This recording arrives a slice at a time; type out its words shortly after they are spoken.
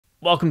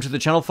Welcome to the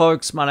channel,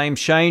 folks. My name's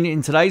Shane.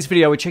 In today's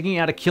video, we're checking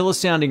out a killer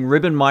sounding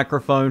ribbon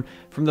microphone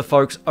from the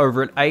folks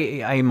over at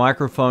AEA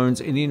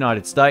Microphones in the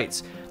United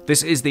States.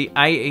 This is the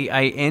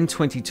AEA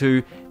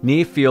N22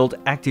 Near Field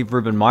Active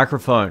Ribbon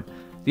Microphone.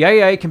 The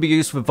AEA can be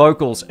used for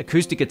vocals,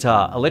 acoustic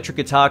guitar, electric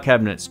guitar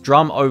cabinets,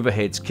 drum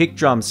overheads, kick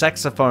drum,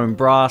 saxophone,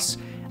 brass,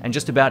 and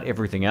just about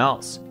everything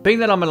else. Being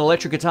that I'm an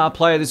electric guitar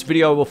player, this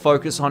video will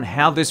focus on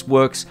how this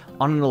works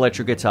on an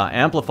electric guitar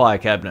amplifier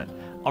cabinet.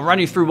 I'll run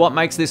you through what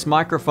makes this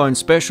microphone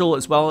special,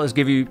 as well as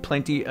give you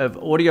plenty of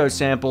audio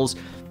samples,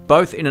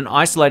 both in an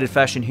isolated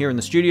fashion here in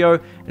the studio,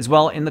 as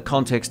well in the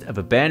context of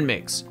a band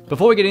mix.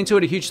 Before we get into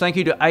it, a huge thank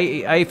you to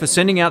AEA for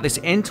sending out this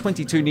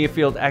N22 Near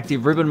Field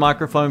Active Ribbon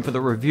Microphone for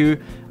the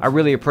review. I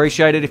really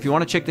appreciate it. If you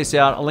want to check this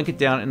out, I'll link it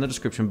down in the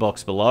description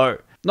box below.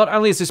 Not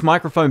only is this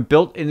microphone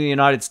built in the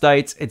United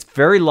States, it's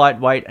very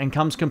lightweight and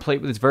comes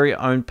complete with its very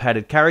own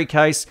padded carry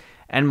case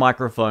and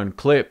microphone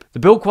clip. The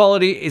build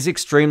quality is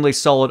extremely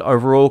solid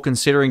overall,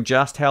 considering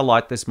just how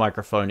light this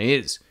microphone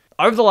is.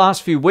 Over the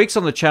last few weeks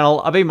on the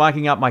channel, I've been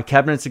miking up my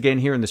cabinets again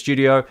here in the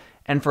studio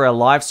and for our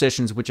live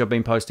sessions, which I've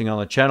been posting on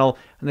the channel,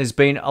 and there's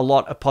been a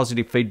lot of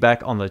positive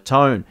feedback on the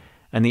tone,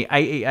 and the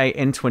AEA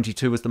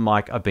N22 is the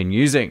mic I've been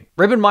using.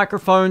 Ribbon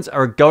microphones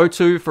are a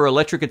go-to for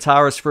electric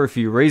guitarists for a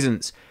few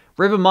reasons.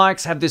 Ribbon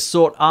mics have this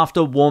sought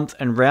after warmth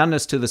and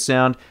roundness to the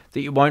sound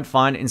that you won't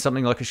find in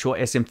something like a Shure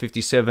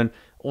SM57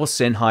 or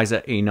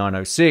Sennheiser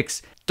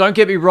E906. Don't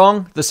get me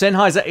wrong, the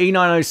Sennheiser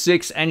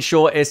E906 and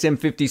Shure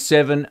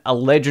SM57 are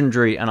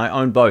legendary, and I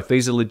own both.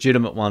 These are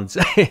legitimate ones.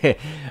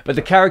 But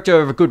the character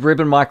of a good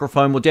ribbon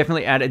microphone will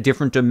definitely add a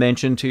different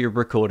dimension to your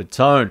recorded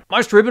tone.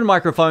 Most ribbon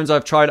microphones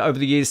I've tried over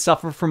the years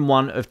suffer from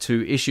one of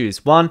two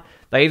issues. One,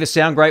 they either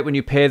sound great when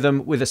you pair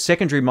them with a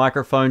secondary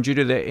microphone due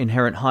to their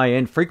inherent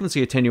high-end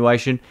frequency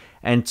attenuation,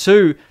 and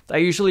two,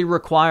 they usually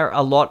require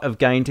a lot of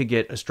gain to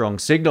get a strong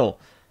signal.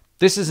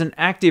 This is an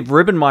active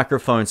ribbon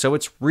microphone, so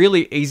it's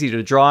really easy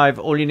to drive.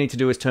 All you need to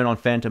do is turn on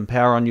phantom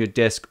power on your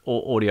desk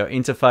or audio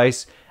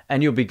interface,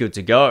 and you'll be good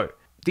to go.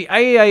 The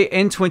AEA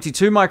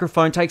N22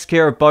 microphone takes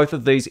care of both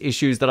of these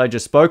issues that I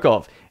just spoke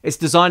of. It's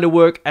designed to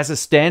work as a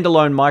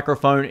standalone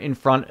microphone in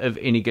front of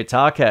any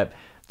guitar cab.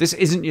 This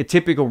isn't your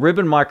typical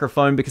ribbon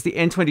microphone because the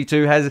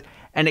N22 has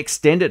an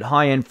extended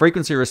high-end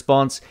frequency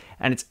response,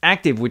 and it's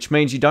active, which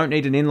means you don't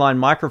need an inline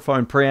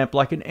microphone preamp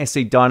like an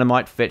SE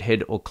Dynamite,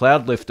 Fethead, or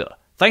Cloudlifter.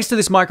 Thanks to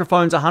this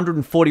microphone's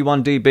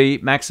 141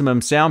 dB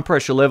maximum sound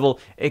pressure level,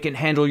 it can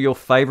handle your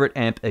favorite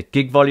amp at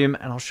gig volume,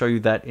 and I'll show you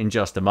that in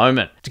just a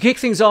moment. To kick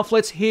things off,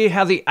 let's hear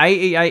how the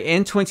AEA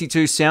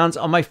N22 sounds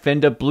on my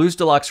Fender Blues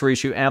Deluxe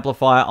reissue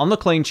amplifier on the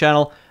clean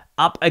channel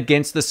up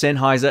against the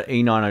Sennheiser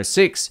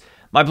E906.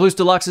 My Blues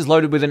Deluxe is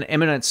loaded with an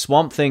eminent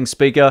Swamp Thing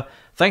speaker.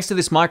 Thanks to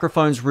this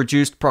microphone's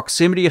reduced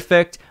proximity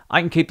effect,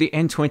 I can keep the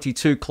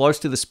N22 close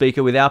to the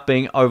speaker without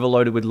being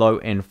overloaded with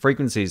low-end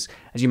frequencies,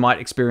 as you might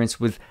experience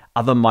with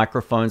other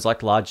microphones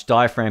like large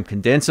diaphragm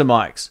condenser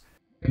mics.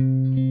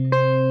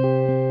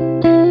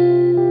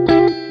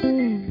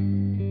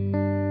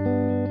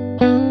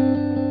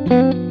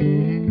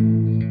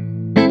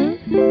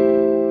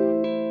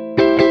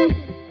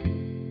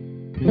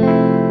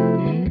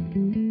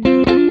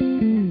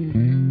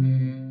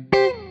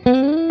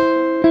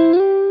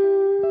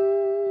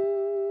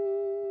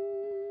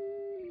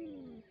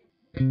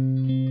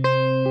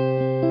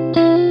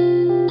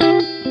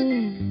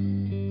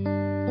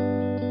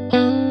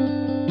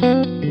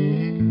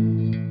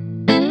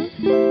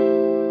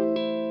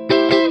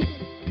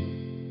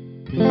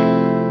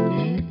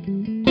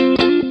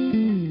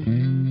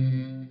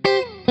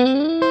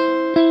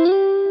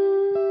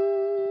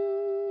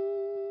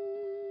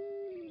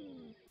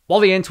 While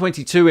the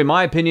N22, in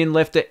my opinion,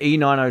 left the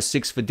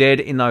E906 for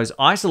dead in those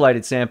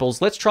isolated samples,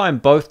 let's try them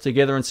both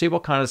together and see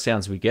what kind of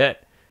sounds we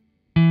get.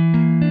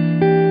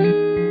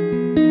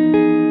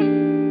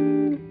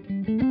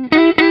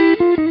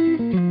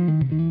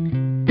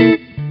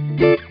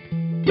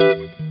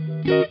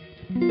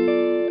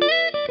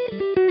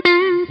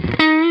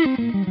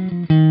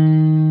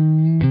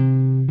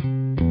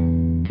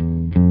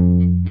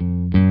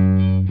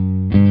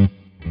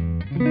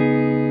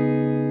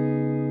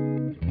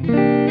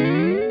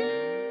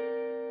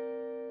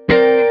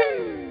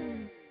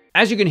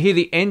 As you can hear,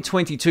 the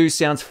N22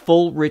 sounds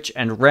full, rich,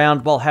 and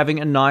round while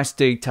having a nice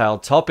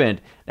detailed top end.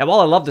 Now,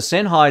 while I love the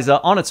Sennheiser,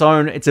 on its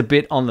own, it's a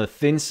bit on the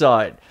thin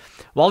side.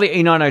 While the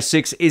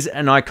E906 is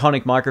an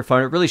iconic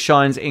microphone, it really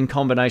shines in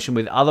combination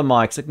with other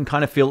mics that can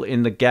kind of fill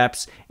in the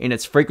gaps in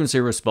its frequency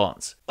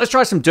response. Let's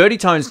try some dirty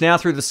tones now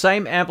through the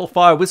same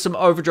amplifier with some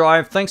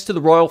overdrive, thanks to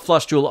the Royal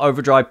Flush Dual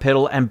overdrive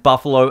pedal and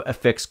Buffalo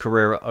Effects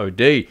Carrera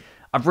OD.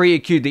 I've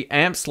re-EQ'd the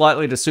amp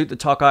slightly to suit the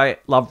Tokai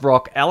Love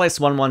Rock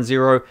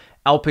LS110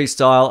 LP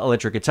style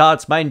electric guitar.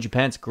 It's made in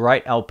Japan. It's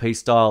great LP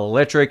style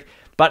electric,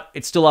 but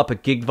it's still up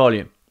at gig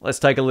volume. Let's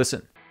take a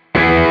listen.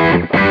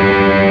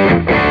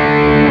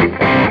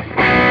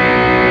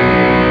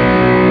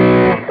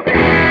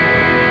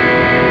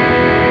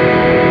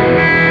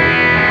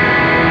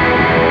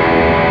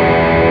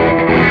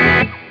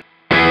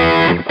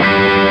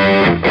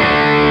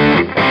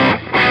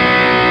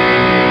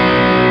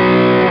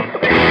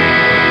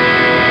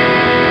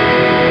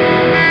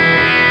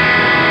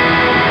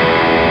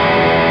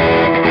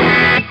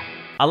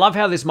 I love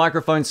how this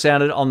microphone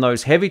sounded on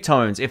those heavy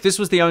tones. If this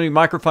was the only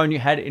microphone you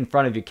had in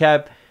front of your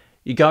cab,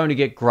 you're going to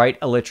get great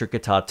electric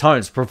guitar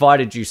tones,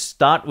 provided you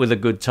start with a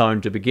good tone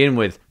to begin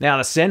with. Now,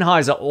 the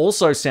Sennheiser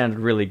also sounded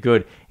really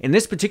good. In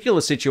this particular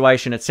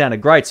situation, it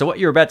sounded great. So what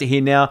you're about to hear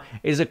now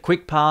is a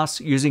quick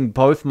pass using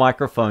both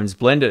microphones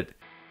blended.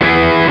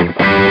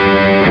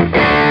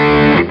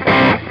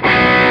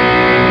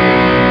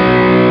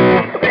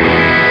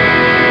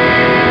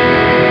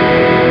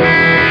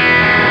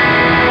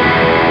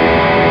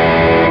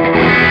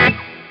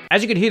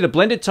 As you can hear, the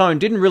blended tone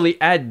didn't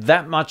really add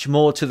that much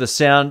more to the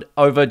sound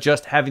over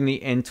just having the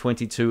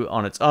N22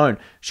 on its own.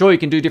 Sure, you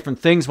can do different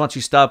things once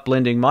you start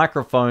blending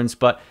microphones,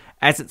 but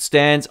as it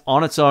stands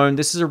on its own,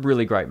 this is a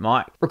really great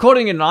mic.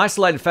 Recording in an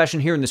isolated fashion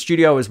here in the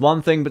studio is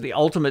one thing, but the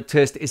ultimate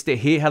test is to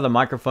hear how the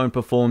microphone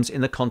performs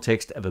in the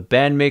context of a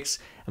band mix,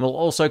 and we'll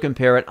also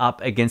compare it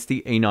up against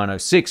the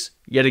E906,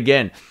 yet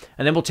again.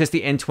 And then we'll test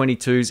the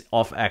N22's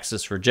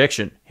off-axis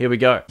rejection. Here we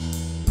go.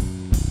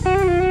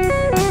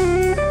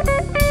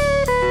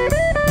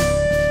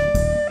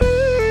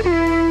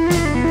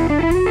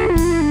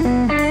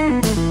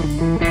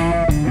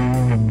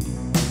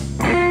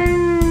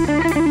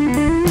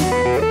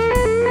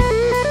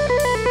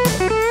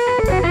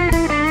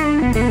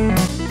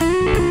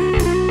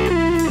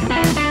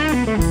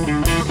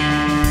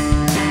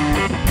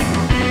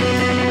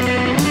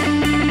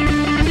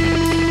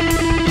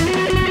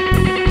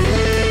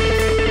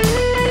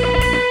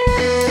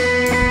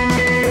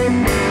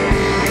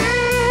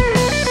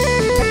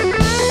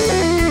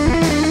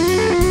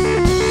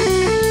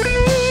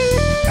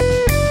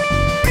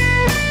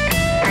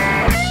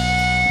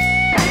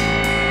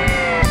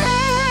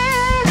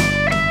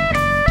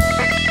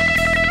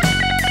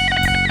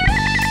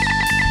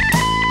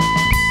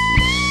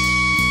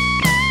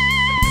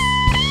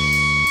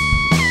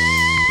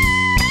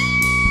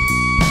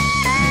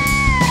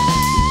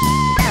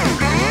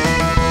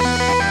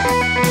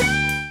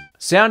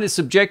 Sound is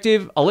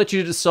subjective. I'll let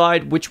you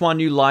decide which one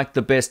you like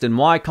the best and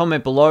why.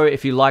 Comment below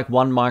if you like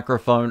one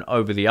microphone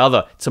over the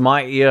other. To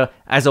my ear,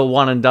 as a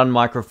one and done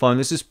microphone,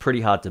 this is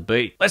pretty hard to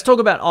beat. Let's talk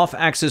about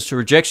off-axis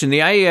rejection. The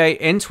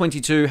AEA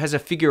N22 has a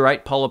figure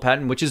 8 polar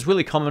pattern, which is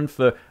really common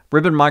for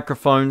ribbon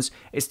microphones.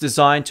 It's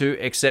designed to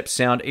accept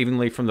sound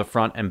evenly from the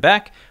front and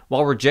back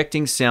while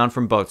rejecting sound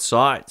from both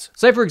sides.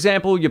 Say for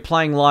example, you're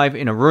playing live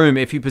in a room.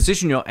 If you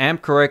position your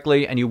amp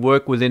correctly and you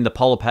work within the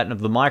polar pattern of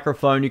the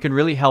microphone, you can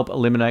really help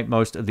eliminate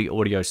most of the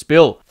audio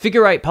spill.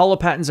 Figure 8 polar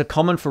patterns are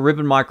common for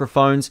ribbon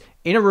microphones.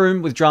 In a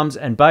room with drums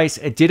and bass,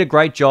 it did a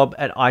great job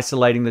at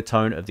isolating the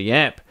tone of the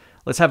amp.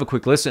 Let's have a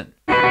quick listen.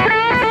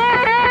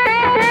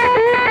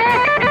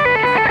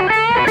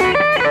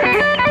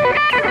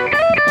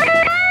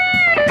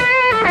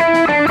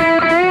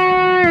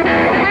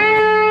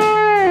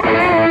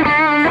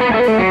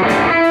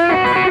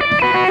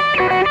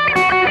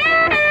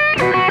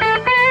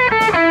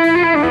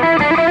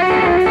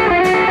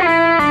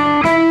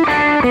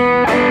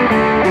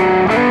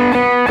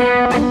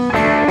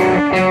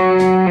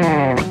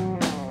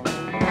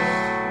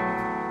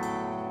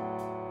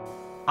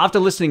 After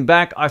listening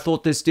back, I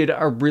thought this did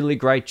a really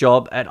great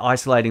job at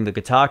isolating the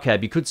guitar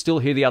cab. You could still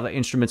hear the other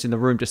instruments in the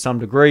room to some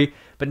degree,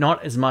 but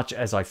not as much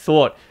as I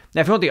thought.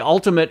 Now, if you want the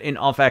ultimate in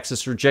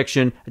off-axis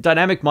rejection, a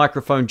dynamic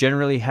microphone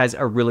generally has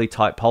a really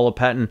tight polar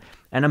pattern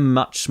and a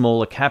much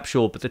smaller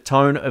capsule, but the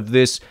tone of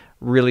this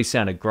really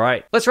sounded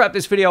great. Let's wrap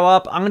this video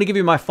up. I'm going to give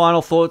you my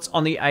final thoughts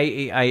on the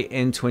AEA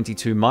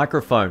N22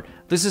 microphone.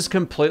 This has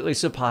completely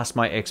surpassed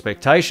my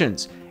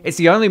expectations. It's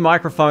the only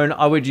microphone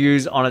I would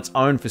use on its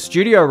own for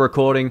studio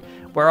recording,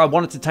 where I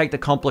wanted to take the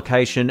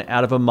complication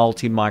out of a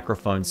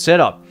multi-microphone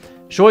setup.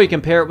 Sure, you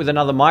can pair it with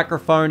another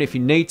microphone if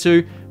you need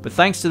to, but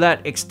thanks to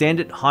that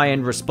extended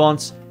high-end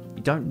response,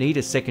 you don't need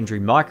a secondary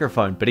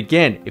microphone. But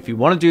again, if you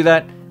want to do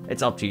that,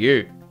 it's up to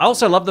you. I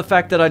also love the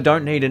fact that I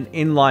don't need an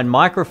inline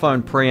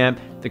microphone preamp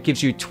that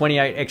gives you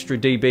 28 extra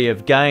dB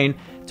of gain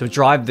to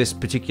drive this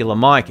particular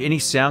mic. Any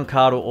sound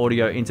card or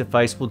audio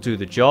interface will do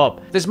the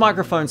job. This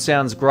microphone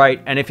sounds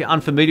great, and if you're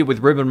unfamiliar with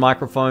ribbon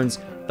microphones,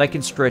 they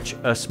can stretch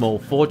a small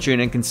fortune,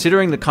 and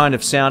considering the kind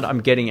of sound I'm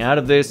getting out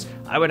of this,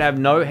 I would have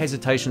no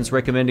hesitations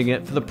recommending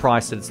it for the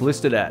price that it's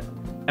listed at.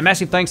 A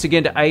massive thanks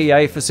again to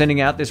AEA for sending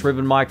out this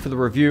ribbon mic for the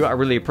review. I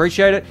really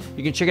appreciate it.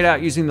 You can check it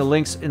out using the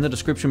links in the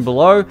description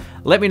below.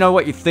 Let me know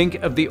what you think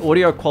of the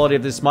audio quality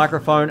of this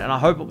microphone, and I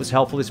hope it was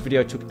helpful. This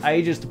video took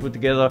ages to put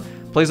together.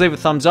 Please leave a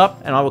thumbs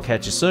up, and I will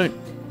catch you soon.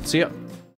 See ya.